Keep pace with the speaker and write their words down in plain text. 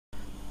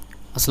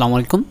আসসালামু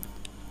আলাইকুম।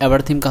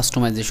 Ever theme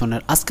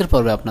কাস্টমাইজেশনের আজকের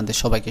পর্বে আপনাদের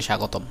সবাইকে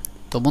স্বাগতম।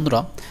 তো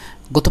বন্ধুরা,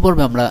 গত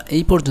পর্বে আমরা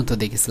এই পর্যন্ত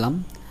দেখেছিলাম।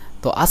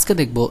 তো আজকে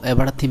দেখব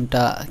এভার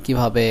থিমটা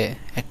কিভাবে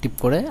অ্যাক্টিভ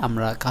করে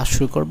আমরা কাজ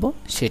শুরু করব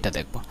সেটা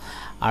দেখব।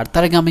 আর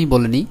তার আগে আমি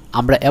বলে নিই,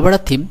 আমরা এভার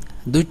থিম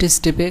দুইটা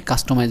স্টেপে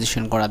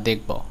কাস্টমাইজেশন করা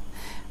দেখব।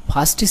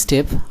 ফার্স্ট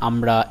স্টেপ,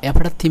 আমরা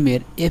এভার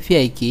থিমের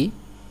এপিআই কি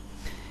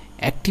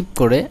অ্যাক্টিভ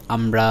করে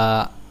আমরা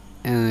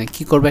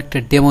কি করব, একটা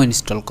ডেমো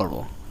ইনস্টল করব।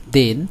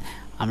 দেন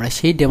আমরা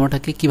সেই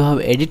ডেমোটাকে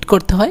কিভাবে এডিট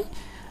করতে হয়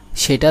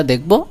সেটা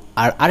দেখব।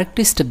 আর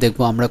আরেকটি স্টেপ দেখব,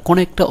 আমরা কোন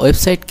একটা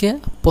ওয়েবসাইটকে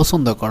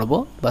পছন্দ করব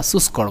বা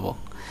চুজ করব,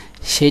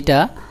 সেটা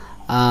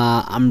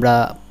আমরা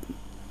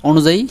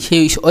অনুযায়ী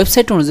সেই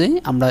ওয়েবসাইট অনুযায়ী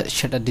আমরা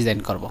সেটা ডিজাইন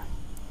করব।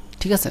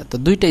 ঠিক আছে, তো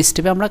দুইটা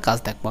স্টেপে আমরা কাজ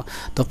দেখব।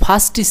 তো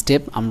ফার্স্ট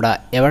স্টেপ, আমরা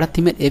এভার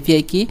থিমের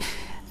এপিআই কি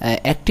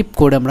অ্যাক্টিভ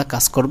করে আমরা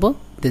কাজ করব।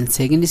 দেন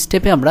সেকেন্ড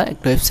স্টেপে আমরা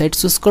একটা ওয়েবসাইট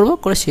চুজ করব,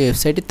 করে সেই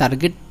ওয়েবসাইটে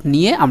টার্গেট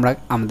নিয়ে আমরা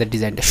আমাদের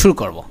ডিজাইনটা শুরু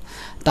করব।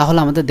 তাহলে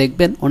আমাদের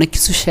দেখবেন অনেক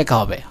কিছু শেখা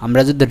হবে।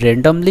 আমরা যদি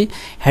র্যান্ডমলি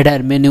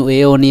হেডার মেনু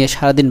এও নিয়ে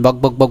সারাদিন বক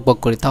বক বক বক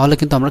করি তাহলে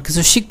কিন্তু আমরা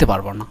কিছু শিখতে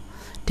পারবো না।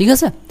 ঠিক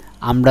আছে,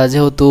 আমরা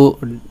যেহেতু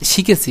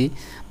শিখেছি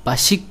বা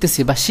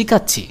শিখতেছি বা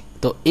শিখাচ্ছি,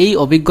 তো এই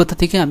অভিজ্ঞতা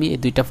থেকে আমি এই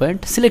দুইটা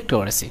পয়েন্ট সিলেক্ট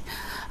করেছি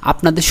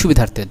আপনাদের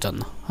সুবিধার্থের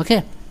জন্য। ওকে,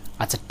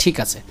 আচ্ছা ঠিক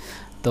আছে,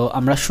 তো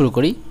আমরা শুরু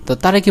করি। তো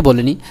তারা কি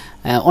বলেনি,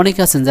 অনেকে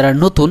আছেন যারা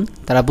নতুন,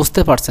 তারা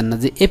বুঝতে পারছেন না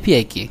যে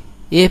এপিআই কি।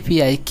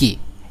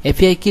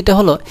 এপিআই কিটা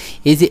হলো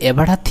এই যে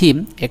এভাডা থিম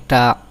একটা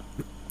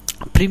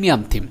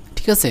প্রিমিয়াম থিম।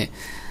 ঠিক আছে,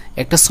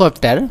 একটা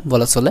সফটওয়্যার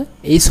বলা চলে।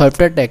 এই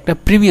সফটওয়্যারটা একটা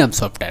প্রিমিয়াম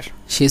সফটওয়্যার।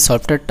 সেই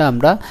সফটওয়্যারটা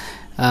আমরা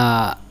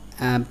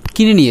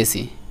কিনে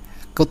নিয়েছি।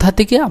 কোথা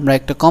থেকে? আমরা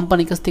একটা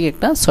কোম্পানির কাছ থেকে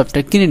একটা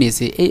সফটওয়্যার কিনে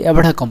নিয়েছি, এই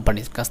অ্যাভাডা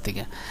কোম্পানির কাছ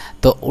থেকে।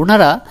 তো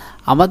ওনারা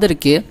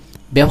আমাদেরকে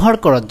ব্যবহার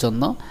করার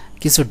জন্য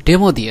কিছু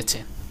ডেমো দিয়েছে।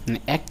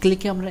 এক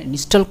ক্লিকে আমরা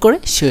ইনস্টল করে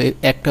সে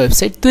একটা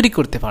ওয়েবসাইট তৈরি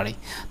করতে পারি।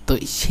 তো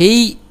সেই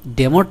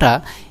ডেমোটা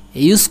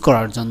ইউজ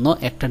করার জন্য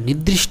একটা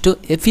নির্দিষ্ট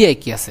এপিআই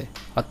কি আছে,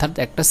 অর্থাৎ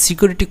একটা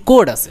সিকিউরিটি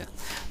কোড আছে।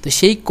 তো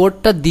সেই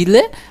কোডটা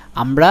দিলে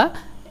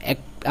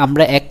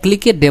আমরা এক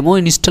ক্লিকে ডেমো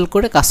ইনস্টল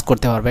করে কাজ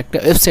করতে পারবো, একটা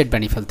ওয়েবসাইট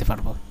বানিয়ে ফেলতে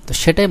পারবো। তো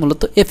সেটাই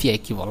মূলত এপিআই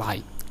কি বলা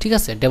হয়। ঠিক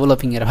আছে,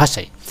 ডেভেলপিংয়ের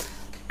ভাষায়।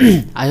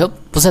 আই হোপ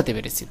বোঝাতে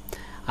পেরেছি।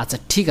 আচ্ছা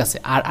ঠিক আছে,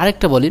 আর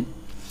আরেকটা বলি।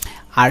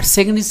 আর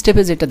সেকেন্ড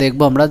স্টেপে যেটা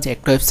দেখবো আমরা, যে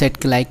একটা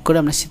ওয়েবসাইটকে লাইক করে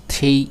আমরা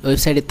সেই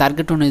ওয়েবসাইটের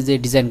টার্গেট অনুযায়ী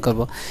ডিজাইন করব,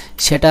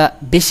 সেটা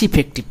বেশি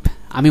ইফেক্টিভ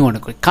আমি মনে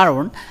করি।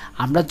 কারণ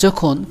আমরা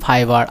যখন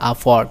fibre,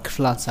 Upwork,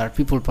 freelancer,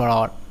 people per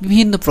hour,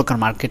 বিভিন্ন প্রকার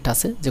মার্কেট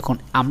আছে,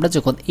 আমরা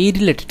যখন এই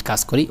রিলেটেড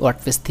কাজ করি,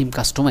 ওয়ার্ডপ্রেস থিম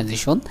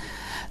কাস্টমাইজেশন,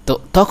 তো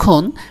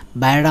তখন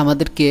বায়াররা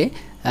আমাদেরকে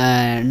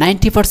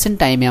 90%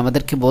 টাইমে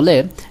আমাদেরকে বলে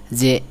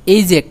যে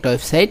এই যে একটা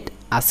ওয়েবসাইট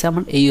আছে,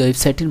 আমার এই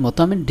ওয়েবসাইটের মতো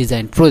আমার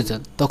ডিজাইন প্রয়োজন।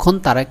 তখন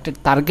তারা একটা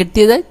টার্গেট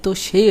দিয়ে দেয়, তো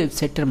সেই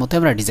ওয়েবসাইটটার মতো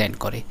আমরা ডিজাইন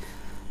করি।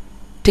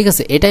 ঠিক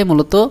আছে, এটাই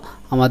মূলত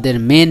আমাদের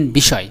মেন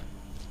বিষয়।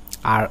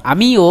 আর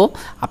আমিও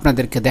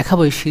আপনাদেরকে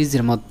দেখাবো এই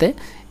সিরিজের মধ্যে,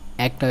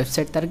 একটা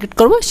ওয়েবসাইট টার্গেট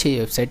করব, সেই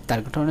ওয়েবসাইট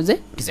টার্গেট অনুযায়ী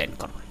ডিজাইন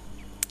করব।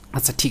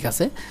 আচ্ছা ঠিক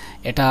আছে,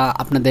 এটা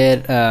আপনাদের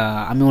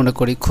আমি মনে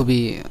করি খুবই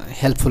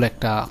হেল্পফুল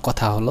একটা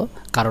কথা হলো,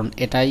 কারণ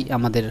এটাই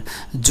আমাদের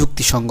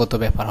যুক্তিসঙ্গত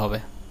ব্যাপার হবে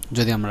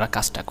যদি আমরা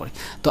কাজটা করি।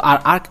 তো আর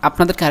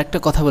আপনাদেরকে আরেকটা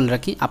কথা বলে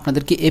রাখি,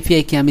 আপনাদেরকে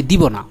এপিআই কি আমি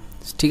দিব না।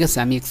 ঠিক আছে,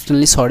 আমি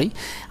এক্সট্রিমলি সরি।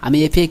 আমি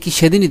এপিআই কি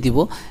সেদিনই দিব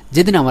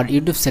যেদিন আমার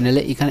ইউটিউব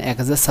চ্যানেলে এখানে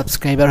 1000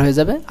 সাবস্ক্রাইবার হয়ে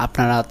যাবে।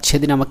 আপনারা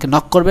সেদিন আমাকে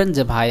নক করবেন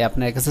যে ভাই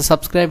আপনার 1000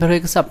 সাবস্ক্রাইবার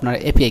হয়ে গেছে, আপনারা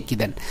এপিআই কি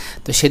দেন।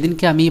 তো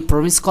সেদিনকে আমি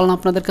প্রমিস করলাম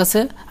আপনাদের কাছে,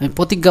 আমি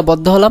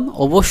প্রতিজ্ঞাবদ্ধ হলাম,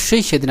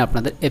 অবশ্যই সেদিন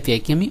আপনাদের এপিআই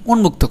কি আমি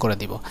উন্মুক্ত করে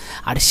দিব।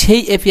 আর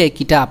সেই এপিআই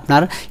কিটা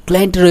আপনার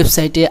ক্লায়েন্টের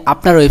ওয়েবসাইটে,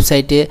 আপনার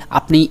ওয়েবসাইটে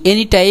আপনি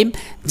এনি টাইম,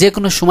 যে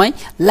কোনো সময়,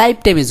 লাইফ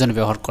টাইমের জন্য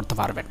ব্যবহার করতে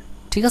পারবেন।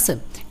 ঠিক আছে,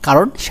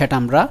 কারণ সেটা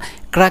আমরা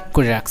ক্র্যাক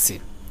করে রাখছি,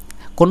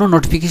 কোনো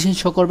নোটিফিকেশন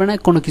শো করবে না,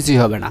 কোনো কিছুই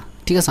হবে না।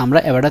 ঠিক আছে, আমরা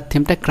এভাডা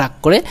থিমটা ক্র্যাক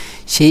করে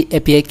সেই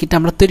এপিআই কিটা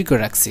আমরা তৈরি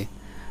করে রাখছি।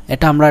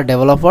 এটা আমরা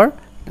ডেভেলপার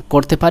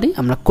করতে পারি,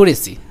 আমরা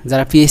করেছি।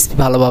 যারা পিএইচপি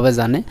ভালোভাবে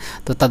জানে,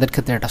 তো তাদের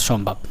ক্ষেত্রে এটা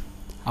সম্ভব।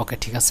 ওকে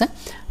ঠিক আছে,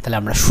 তাহলে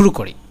আমরা শুরু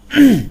করি।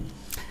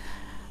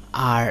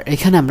 আর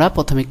এখানে আমরা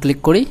প্রথমে ক্লিক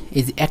করি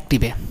এই যে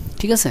অ্যাক্টিভে।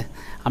 ঠিক আছে,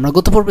 আমরা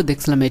গত পর্বে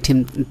দেখছিলাম এই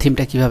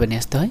থিমটা কীভাবে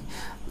নিয়ে আসতে হয়।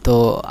 তো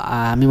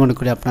আমি মনে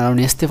করি আপনারাও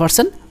নিয়ে আসতে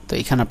পারছেন। তো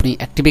এখানে আপনি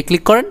অ্যাক্টিভে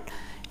ক্লিক করেন।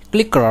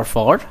 ক্লিক করার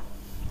পর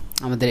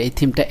আমাদের এই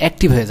থিমটা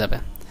অ্যাক্টিভ হয়ে যাবে,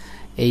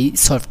 এই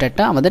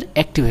সফটওয়্যারটা আমাদের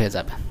অ্যাক্টিভ হয়ে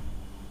যাবে।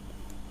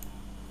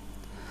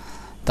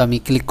 তো আমি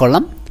ক্লিক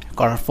করলাম,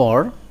 করার পর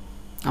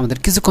আমাদের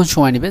কিছুক্ষণ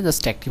সময় নেবে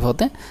জাস্ট অ্যাক্টিভ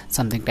হতে,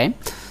 সামথিং টাইম।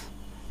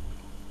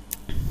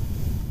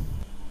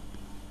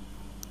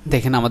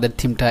 দেখেন আমাদের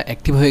থিমটা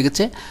অ্যাক্টিভ হয়ে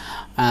গেছে।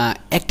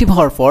 অ্যাক্টিভ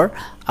হওয়ার পর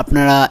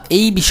আপনারা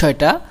এই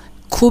বিষয়টা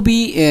খুবই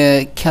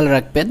খেয়াল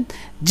রাখবেন,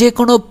 যে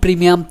কোনো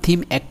প্রিমিয়াম থিম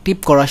অ্যাক্টিভ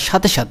করার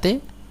সাথে সাথে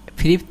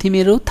ফ্রি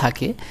থিমেরও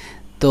থাকে।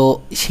 তো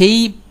সেই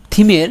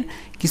থিমের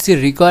কিছু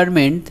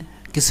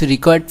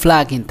রিকোয়ার্ড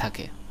প্লাগইন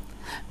থাকে।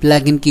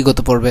 প্লাগইন কি গত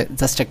পর্বে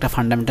জাস্ট একটা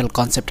ফান্ডামেন্টাল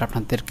কনসেপ্ট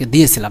আপনাদেরকে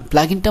দিয়েছিলাম।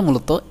 প্লাগইনটা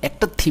মূলত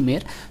একটা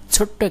থিমের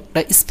ছোট্ট একটা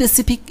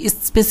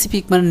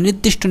স্পেসিফিক মানে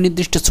নির্দিষ্ট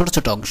ছোট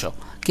ছোট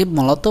অংশকে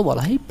মূলত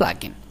বলা হয়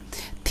প্লাগইন।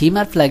 থিম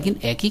আর প্লাগইন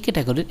একই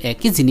ক্যাটাগরির,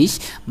 একই জিনিস,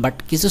 বাট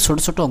কিছু ছোট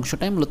ছোট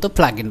অংশটাই মূলত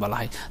প্লাগইন বলা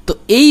হয়। তো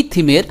এই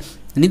থিমের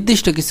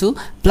নির্দিষ্ট কিছু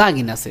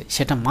প্লাগইন আছে,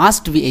 সেটা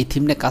মাস্ট বি এই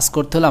থিম নিয়ে কাজ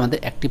করতে হলে আমাদের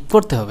অ্যাক্টিভ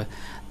করতে হবে।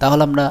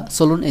 তাহলে আমরা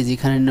চলুন, এই যে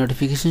এখানে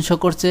নোটিফিকেশন শো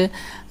করছে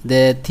যে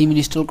থিম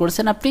ইনস্টল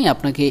করছেন আপনি,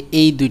 আপনাকে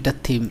এই দুইটা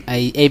থিম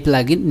এই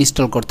প্লাগইন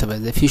ইনস্টল করতে হবে,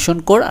 যে ফিউশন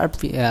কোর আর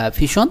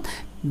ফিউশন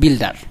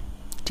বিল্ডার।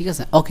 ঠিক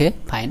আছে, ওকে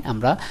ফাইন।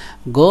 আমরা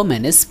গো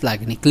ম্যানেজ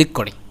প্লাগইনে ক্লিক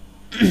করি।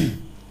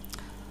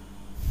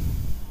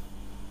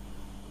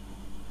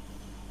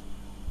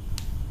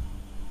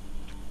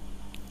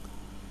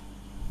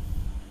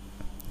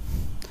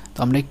 তো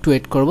আমরা একটু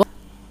ওয়েট করব।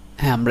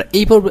 হ্যাঁ, আমরা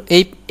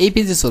এই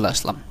পেজে চলে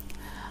আসলাম।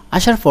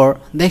 আসার পর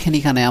দেখেন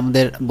এখানে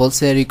আমাদের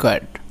বলছে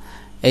রিকোয়ার্ড,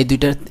 এই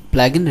দুইটার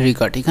প্লাগইন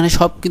রিকোয়ার্ড। এখানে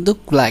সব কিন্তু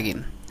প্লাগইন,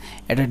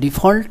 এটা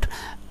ডিফল্ট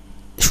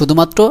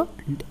শুধুমাত্র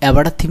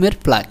অ্যাভাডা থিমের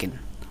প্লাগইন।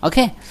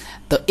 ওকে,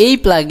 তো এই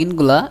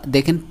প্লাগইনগুলা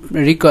দেখেন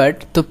রিকোয়ার্ড,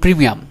 তো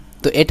প্রিমিয়াম।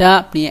 তো এটা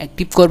আপনি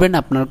অ্যাক্টিভ করবেন,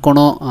 আপনার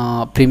কোনো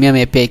প্রিমিয়াম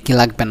এপিআই কি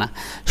লাগবে না,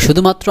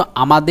 শুধুমাত্র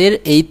আমাদের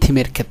এই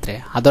থিমের ক্ষেত্রে,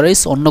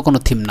 আদারওয়াইজ অন্য কোনো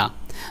থিম না।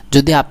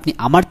 যদি আপনি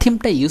আমার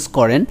থিমটা ইউজ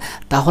করেন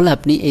তাহলে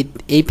আপনি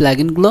এই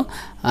প্লাগইনগুলো,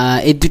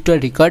 এই দুটো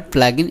রিকোয়ার্ড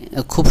প্লাগইন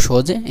খুব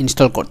সহজে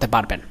ইনস্টল করতে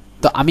পারবেন।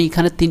 তো আমি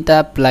এখানে 3টা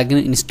প্লাগইন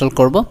ইনস্টল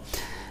করব,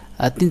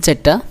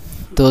 3-4টা।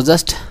 তো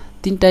জাস্ট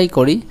 3টাই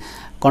করি,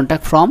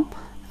 কন্ট্যাক্ট ফ্রম,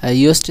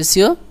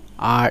 ইউএসটিসিও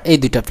আর এই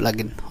দুইটা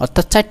প্লাগইন,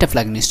 অর্থাৎ 4টা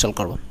প্লাগইন ইনস্টল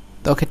করব।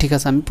 তো ওকে, ঠিক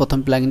আছে, আমি প্রথম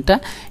প্লাগইনটা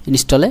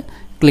ইনস্টলে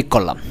ক্লিক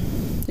করলাম।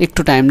 একটু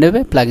টাইম নেবে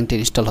প্লাগইনটা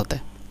ইনস্টল হতে।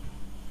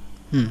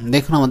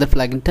 দেখুন আমাদের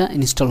প্লাগইনটা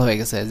ইনস্টল হয়ে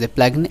গেছে, যে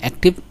plugin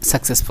active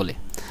successfully.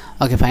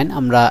 Okay fine,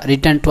 আমরা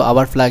রিটার্ন টু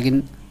আওয়ার প্লাগইন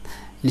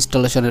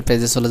ইনস্টলেশনের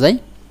পেজে চলে যাই।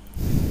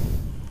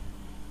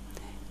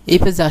 এই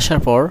পেজে আসার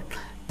পর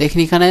দেখুন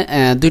এখানে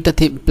 2টা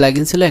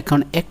প্লাগইন ছিল, এখন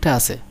একটা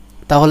আছে।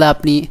 তাহলে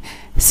আপনি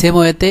সেম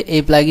ওয়েতে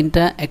এই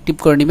প্লাগইনটা অ্যাক্টিভ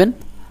করে নেবেন।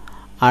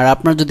 আর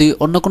আপনার যদি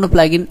অন্য কোনো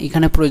প্লাগইন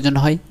এখানে প্রয়োজন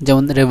হয়,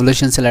 যেমন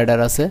রেভলিউশন স্লাইডার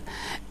আছে,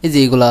 এই যে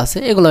এগুলো আছে,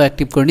 এগুলো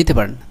অ্যাক্টিভ করে নিতে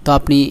পারেন। তো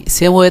আপনি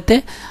সেম ওয়েতে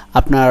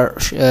আপনার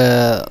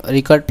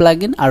রিকোয়ার্ড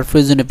প্লাগইন আর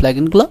প্রয়োজনীয়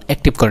প্লাগইনগুলো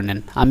অ্যাক্টিভ করে নেন।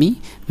 আমি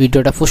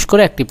ভিডিওটা পুশ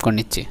করে অ্যাক্টিভ করে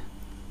নিচ্ছি।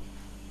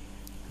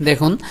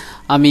 দেখুন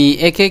আমি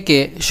একে একে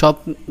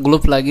সবগুলো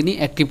প্লাগইনই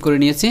অ্যাক্টিভ করে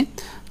নিয়েছি।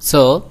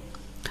 সো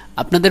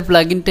আপনাদের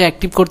প্লাগইনটা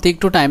অ্যাক্টিভ করতে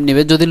একটু টাইম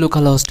নেবে, যদি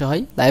লোকাল হোস্টে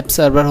হয়। লাইভ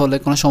সার্ভার হলে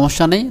কোনো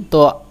সমস্যা নেই। তো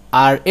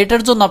আর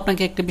এটার জন্য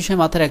আপনাকে একটা বিষয়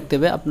মাথায় রাখতে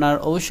হবে, আপনার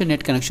অবশ্যই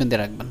নেট কানেকশন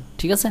দিয়ে রাখবেন।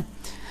 ঠিক আছে,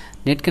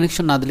 নেট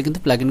কানেকশন না দিলে কিন্তু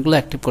প্লাগইনগুলো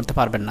অ্যাক্টিভ করতে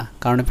পারবেন না,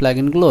 কারণ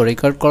প্লাগইনগুলো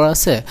রেকর্ড করা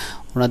আছে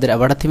ওনাদের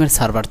অ্যাভাডা থিমের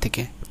সার্ভার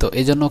থেকে। তো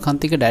এই জন্য ওখান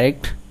থেকে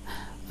ডাইরেক্ট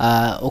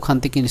ওখান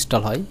থেকে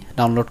ইনস্টল হয়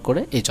ডাউনলোড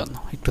করে, এই জন্য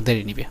একটু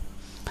দেরি নিবে।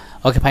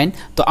 ওকে ফাইন,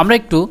 তো আমরা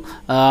একটু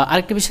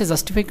আরেকটা বিষয়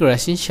জাস্টিফাই করে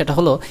আসি, সেটা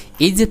হলো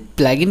এই যে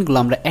প্লাগইনগুলো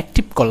আমরা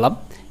অ্যাক্টিভ করলাম,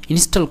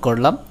 ইনস্টল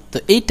করলাম, তো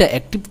এইটা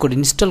অ্যাক্টিভ করে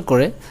ইনস্টল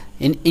করে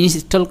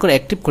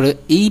অ্যাক্টিভ করে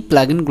এই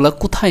প্লাগইনগুলো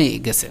কোথায়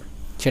গেছে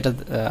সেটা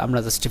আমরা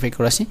জাস্টিফাই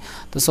করে আসি।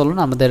 তো চলুন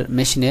আমাদের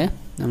মেশিনে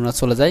আমরা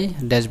চলে যাই,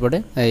 ড্যাশবোর্ডে,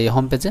 এই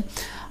হোম পেজে।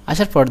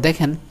 আসার পর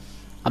দেখেন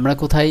আমরা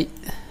কোথায়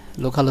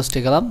লোকাল হোস্টে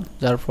গেলাম,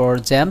 যার পর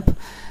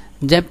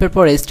জ্যাম্পের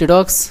পর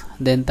এইচটিডক্স,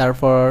 দেন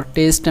তারপর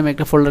টেস্ট আমি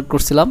একটা ফোল্ডার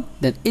করছিলাম,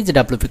 দেন এই যে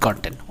ডাব্লিউপি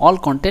কন্টেন্ট, অল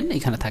কন্টেন্ট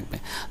এখানে থাকবে।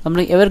 তো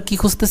আমরা এবার কি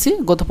খুঁজতেছি,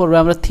 গত পর্বে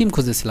আমরা থিম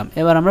খুঁজেছিলাম,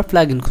 এবার আমরা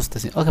প্লাগইন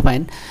খুঁজতেছি। ওকে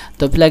ফাইন,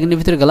 তো প্লাগইনের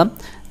ভিতরে গেলাম,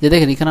 যে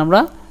দেখেন এখানে আমরা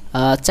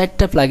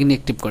 4টা প্লাগইন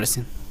অ্যাক্টিভ করেছি,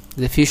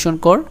 যে fusion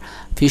core,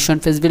 fusion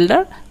face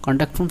builder,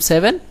 contact from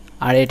 7,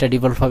 আর এটা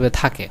ডিফল্টভাবে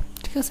থাকে।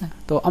 ঠিক আছে,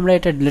 তো আমরা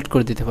এটা ডিলিট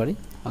করে দিতে পারি।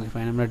 ওকে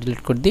ফাইন, আমরা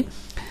ডিলিট করে দিই।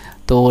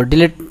 তো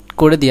ডিলিট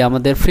করে দিয়ে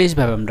আমাদের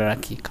ফ্রেশভাবে আমরা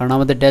রাখি, কারণ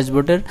আমাদের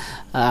ড্যাশবোর্ডের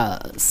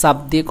সাব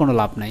দিয়ে কোনো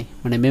লাভ নাই,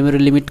 মানে মেমোরি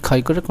লিমিট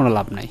ক্ষয় করে কোনো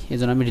লাভ নাই, এই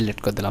জন্য আমি ডিলিট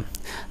করে দিলাম।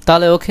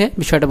 তাহলে ওকে,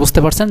 বিষয়টা বুঝতে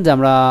পারছেন যে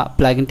আমরা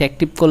প্লাগইনটা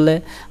অ্যাক্টিভ করলে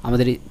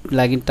আমাদের এই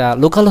প্লাগইনটা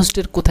লোকাল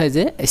হোস্টের কোথায়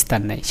যে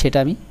স্থান নেই সেটা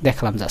আমি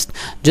দেখালাম জাস্ট।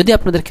 যদি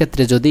আপনাদের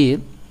ক্ষেত্রে যদি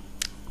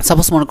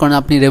সাপোজ মনে করেন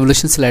আপনি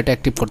রেভলিউশন স্লাইডটা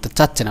অ্যাক্টিভ করতে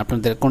চাচ্ছেন,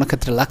 আপনাদের কোনো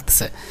ক্ষেত্রে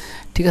লাগতেছে,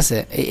 ঠিক আছে,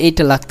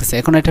 এইটা লাগতেছে,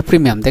 এখন এটা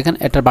প্রিমিয়াম, দেখেন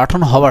এটার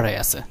বাটন হবার হয়ে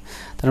আছে,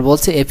 তারা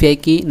বলছে এপিআই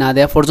কি না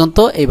দেওয়া পর্যন্ত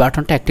এই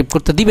বাটনটা অ্যাক্টিভ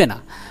করতে দিবে না।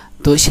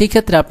 তো সেই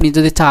ক্ষেত্রে আপনি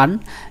যদি চান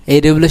এই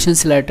রেভলিউশন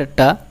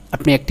স্লাইডারটা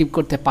আপনি অ্যাক্টিভ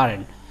করতে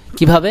পারেন।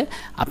 কিভাবে?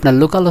 আপনার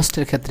লোকাল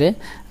হোস্টের ক্ষেত্রে,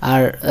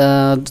 আর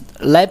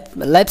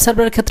লাইভ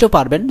সার্ভারের ক্ষেত্রেও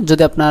পারবেন,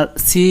 যদি আপনার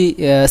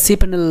C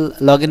panel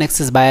log in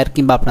access buyer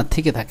কিংবা আপনার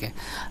থেকে থাকে।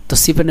 তো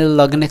সি প্যানেল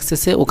লগ ইন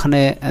অ্যাক্সেসে ওখানে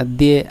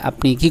দিয়ে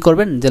আপনি কি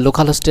করবেন, যে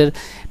লোকাল হোস্টের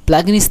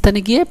প্লাগইন স্থানে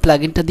গিয়ে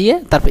প্লাগইনটা দিয়ে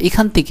তারপর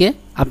এখান থেকে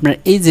আপনার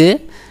এই যে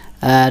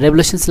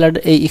রেভলিউশন স্লাইড,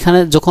 এখানে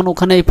যখন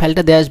ওখানে এই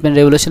ফাইলটা দিয়ে আসবেন,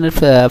 রেভলিউশনের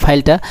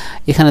ফাইলটা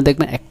এখানে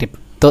দেখবেন অ্যাক্টিভ,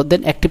 তো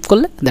দেন অ্যাক্টিভ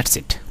করলে দ্যাটস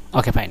ইট।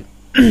 ওকে ফাইন,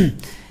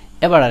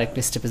 এবার আরেকটা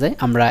স্টেপে যাই।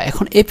 আমরা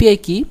এখন এপিআই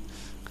কি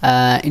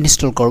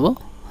ইনস্টল করব,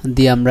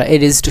 দিয়ে আমরা এই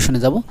রেজিস্ট্রেশনে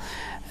যাব।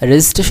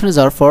 রেজিস্ট্রেশনে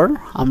যাওয়ার পর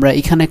আমরা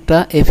এখানে একটা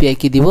এপিআই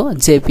কি দিব,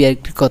 যে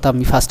এপিআইটির কথা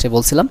আমি ফার্স্টে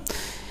বলছিলাম,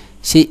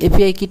 সেই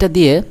এপিআই কিটা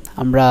দিয়ে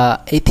আমরা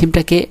এই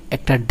থিমটাকে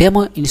একটা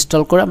ডেমো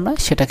ইনস্টল করে আমরা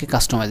সেটাকে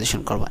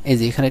কাস্টমাইজেশন করব। এই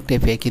যে এখানে একটা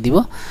এপিআই কি দিব।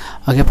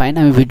 ওকে ফাইন,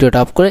 আমি ভিডিওটা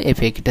অফ করে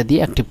এপিআই কিটা দিয়ে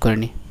অ্যাক্টিভ করে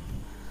নিই।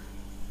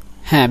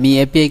 হ্যাঁ, আমি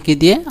এপিআই কি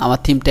দিয়ে আমার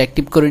থিমটা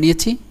অ্যাক্টিভ করে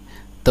নিয়েছি।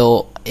 তো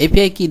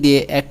এপিআই কি দিয়ে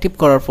অ্যাক্টিভ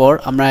করার পর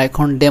আমরা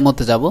এখন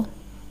ডেমোতে যাব।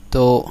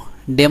 তো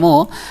ডেমো।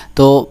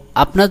 তো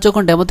আপনার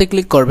যখন ডেমোতে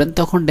ক্লিক করবেন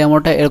তখন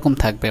ডেমোটা এরকম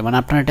থাকবে, মানে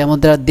আপনারা ডেমো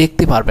দ্বারা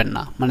দেখতে পারবেন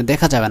না, মানে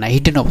দেখা যাবে না,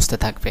 হিডেন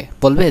অবস্থায় থাকবে।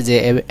 বলবে যে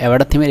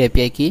অ্যাভাডা থিমের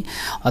এপিআই কি,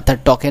 অর্থাৎ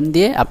টোকেন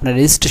দিয়ে আপনার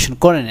রেজিস্ট্রেশন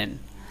করে নেন।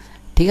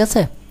 ঠিক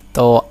আছে,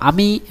 তো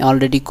আমি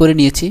অলরেডি করে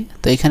নিয়েছি।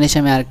 তো এখানে এসে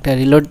আমি আরেকটা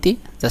রিলোড দিই,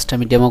 জাস্ট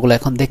আমি ডেমোগুলো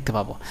এখন দেখতে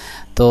পাবো।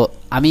 তো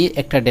আমি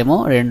একটা ডেমো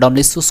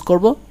র্যান্ডমলি চুজ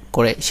করব,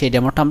 করে সেই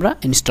ডেমোটা আমরা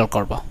ইনস্টল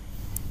করব।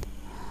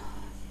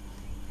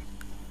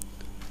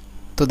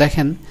 তো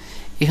দেখেন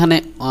এখানে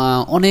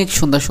অনেক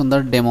সুন্দর সুন্দর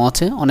ডেমো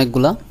আছে,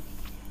 অনেকগুলা।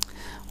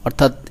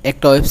 অর্থাৎ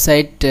একটা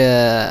ওয়েবসাইট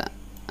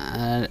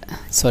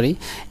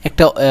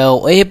একটা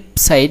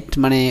ওয়েবসাইট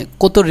মানে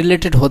কত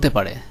রিলেটেড হতে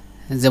পারে,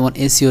 যেমন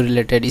এসইও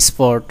রিলেটেড,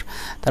 স্পোর্ট,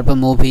 তারপর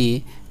মুভি,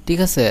 ঠিক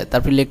আছে,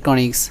 তারপর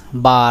ইলেকট্রনিক্স,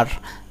 বার,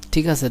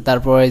 ঠিক আছে,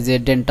 তারপরে যে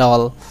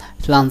ডেন্টাল,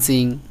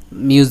 ফ্লান্সিং,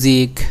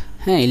 মিউজিক,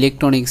 হ্যাঁ,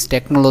 ইলেকট্রনিক্স,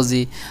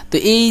 টেকনোলজি। তো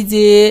এই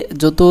যে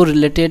যত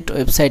রিলেটেড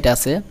ওয়েবসাইট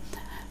আছে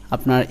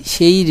আপনার,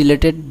 সেই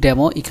রিলেটেড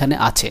ডেমো এখানে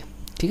আছে।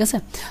 ঠিক আছে,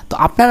 তো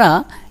আপনারা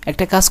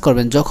একটা কাজ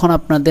করবেন, যখন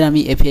আপনাদের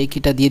আমি এপিআই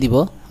কিটা দিয়ে দিব,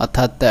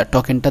 অর্থাৎ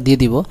টোকেনটা দিয়ে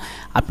দিব,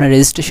 আপনারা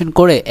রেজিস্ট্রেশন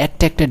করে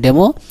একটা একটা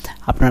ডেমো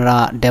আপনারা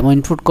ডেমো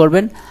ইনপুট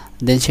করবেন।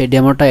 দেন সেই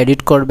ডেমোটা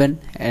এডিট করবেন,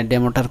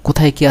 ডেমোটার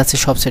কোথায় কী আছে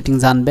সব সেটিং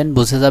জানবেন,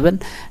 বুঝে যাবেন,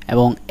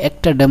 এবং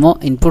একটা ডেমো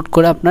ইনপুট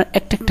করে আপনার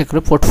একটা একটা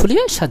করে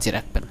পোর্টফোলিও সাজিয়ে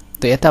রাখবেন।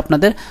 তো এতে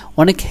আপনাদের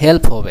অনেক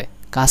হেল্প হবে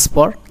কাজ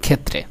পর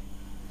ক্ষেত্রে।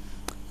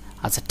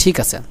 আচ্ছা ঠিক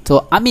আছে, তো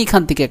আমি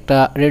এখান থেকে একটা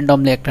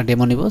র্যান্ডমলি একটা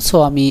ডেমো নিব। সো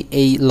আমি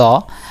এই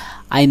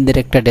আইনদের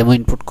একটা ডেমো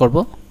ইনপুট করব।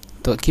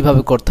 তো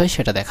কিভাবে করতে হয়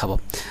সেটা দেখাবো।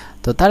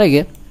 তো তার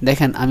আগে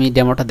দেখেন আমি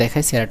ডেমোটা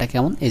দেখাই, সেরাটা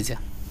কেমন। এই যে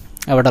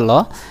এবারটা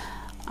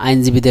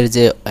আইনজীবীদের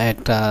যে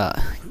একটা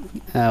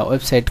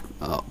ওয়েবসাইট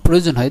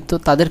প্রয়োজন হয়, তো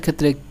তাদের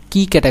ক্ষেত্রে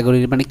কি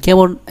ক্যাটাগরির মানে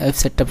কেমন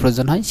ওয়েবসাইটটা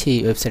প্রয়োজন হয় সেই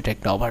ওয়েবসাইটের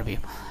একটা ওভারভিউ।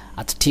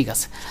 আচ্ছা ঠিক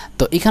আছে,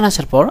 তো এখানে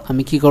আসার পর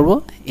আমি কি করব,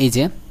 এই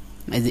যে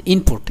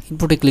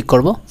ইনপুটে ক্লিক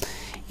করব।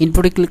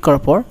 ইনপুটে ক্লিক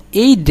করার পর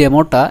এই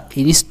ডেমোটা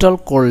ইনস্টল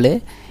করলে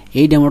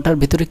এই ডেমোটার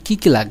ভিতরে কি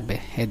কি লাগবে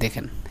এই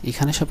দেখেন,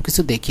 এখানে সব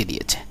কিছু দেখিয়ে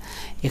দিয়েছে।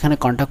 এখানে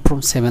কন্ট্যাক্ট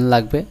ফর্ম 7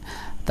 লাগবে,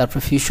 তারপর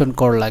ফিউশন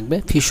কোর লাগবে,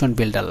 ফিউশন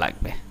বিল্ডার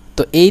লাগবে।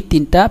 তো এই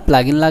তিনটা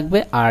প্লাগইন লাগবে,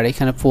 আর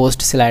এখানে পোস্ট,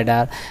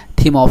 স্লাইডার,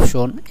 থিম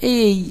অপশন,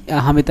 এই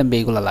হামিতাম্বে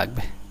এইগুলো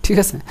লাগবে। ঠিক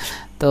আছে,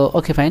 তো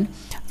ওকে ফাইন।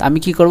 তো আমি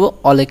কি করব,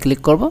 অলে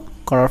ক্লিক করব,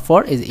 করার পর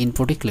এই যে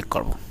ইনপুটে ক্লিক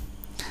করব।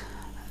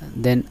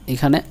 দেন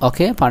এখানে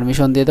ওকে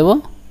পারমিশন দিয়ে দেব।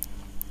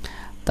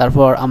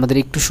 তারপর আমাদের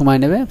একটু সময়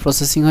নেবে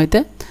প্রসেসিং হইতে।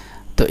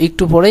 তো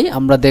একটু পরেই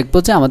আমরা দেখব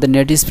যে আমাদের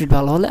নেট স্পিড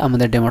ভালো হলে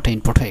আমাদের ডেমোটা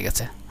ইনপুট হয়ে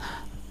গেছে।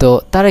 তো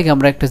তার আগে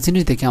আমরা একটা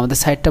জিনিস দেখি, আমাদের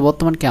সাইটটা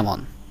বর্তমান কেমন।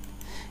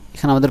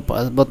 এখানে আমাদের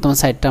বর্তমান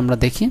সাইটটা আমরা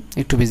দেখি,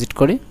 একটু ভিজিট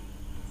করি।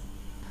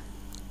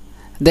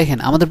 দেখেন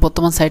আমাদের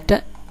বর্তমান সাইটটা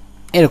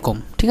এরকম,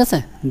 ঠিক আছে,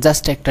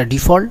 জাস্ট একটা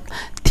ডিফল্ট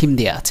থিম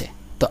দেওয়া আছে।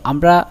 তো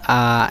আমরা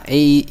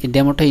এই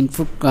ডেমোটা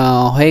ইনপুট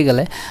হয়ে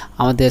গেলে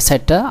আমাদের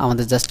সাইটটা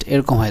আমাদের জাস্ট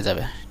এরকম হয়ে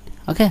যাবে।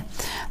 ওকে,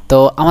 তো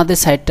আমাদের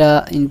সাইটটা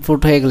ইনপুট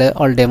হয়ে গেলে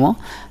অল ডেমো,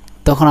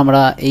 তখন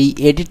আমরা এই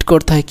এডিট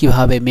করতে হয়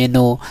কীভাবে,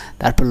 মেনু,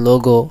 তারপর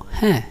লোগো,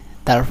 হ্যাঁ,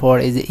 তারপর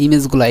এই যে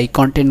ইমেজগুলো, এই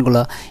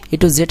কন্টেন্টগুলো, এ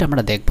টু জেড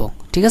আমরা দেখব।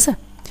 ঠিক আছে,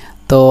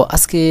 তো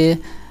আজকে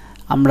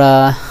আমরা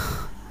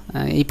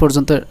এই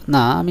পর্যন্ত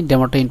না, আমি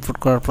ডেমোটা ইনপুট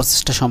করার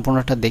প্রসেসটা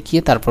সম্পূর্ণটা দেখিয়ে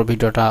তারপর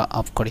ভিডিওটা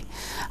অফ করি।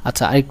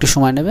 আচ্ছা, আর একটু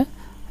সময় নেবে,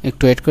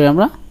 একটু ওয়েট করি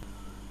আমরা।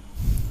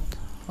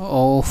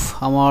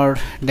 আমার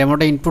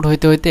ডেমোটা ইনপুট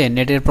হইতে হইতে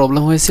নেটের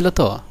প্রবলেম হয়েছিল,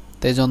 তো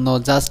এই জন্য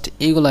জাস্ট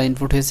এইগুলা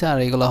ইনপুট হয়েছে আর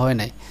এইগুলা হয়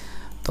নাই।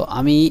 তো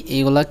আমি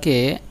এইগুলাকে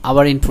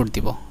আবার ইনপুট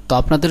দিব। তো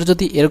আপনাদের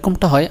যদি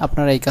এরকমটা হয়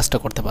আপনারা এই কাজটা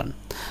করতে পারেন।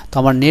 তো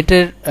আমার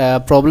নেটের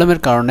প্রবলেমের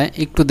কারণে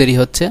একটু দেরি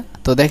হচ্ছে।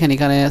 তো দেখেন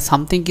এখানে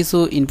সামথিং কিছু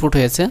ইনপুট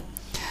হয়েছে,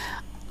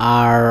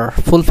 আর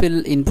ফুলফিল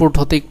ইনপুট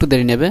হতে একটু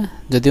দেরি নেবে,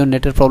 যদিও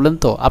নেটের প্রবলেম।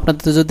 তো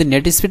আপনাদের যদি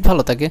নেট স্পিড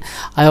ভালো থাকে,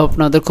 আই হোপ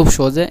আপনাদের খুব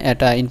সহজে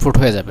এটা ইনপুট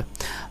হয়ে যাবে।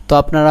 তো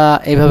আপনারা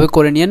এইভাবে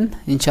করে নিন,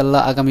 ইনশাল্লাহ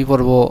আগামী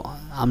পর্ব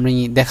আমি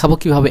দেখাবো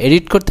কিভাবে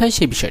এডিট করতে হয়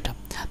সেই বিষয়টা।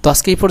 তো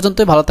আজকে এই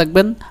পর্যন্তই, ভালো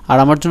থাকবেন আর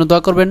আমার জন্য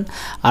দোয়া করবেন,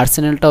 আর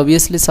চ্যানেলটা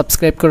অবভিয়াসলি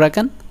সাবস্ক্রাইব করে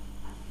রাখেন।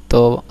 তো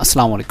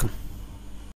আসসালামু আলাইকুম।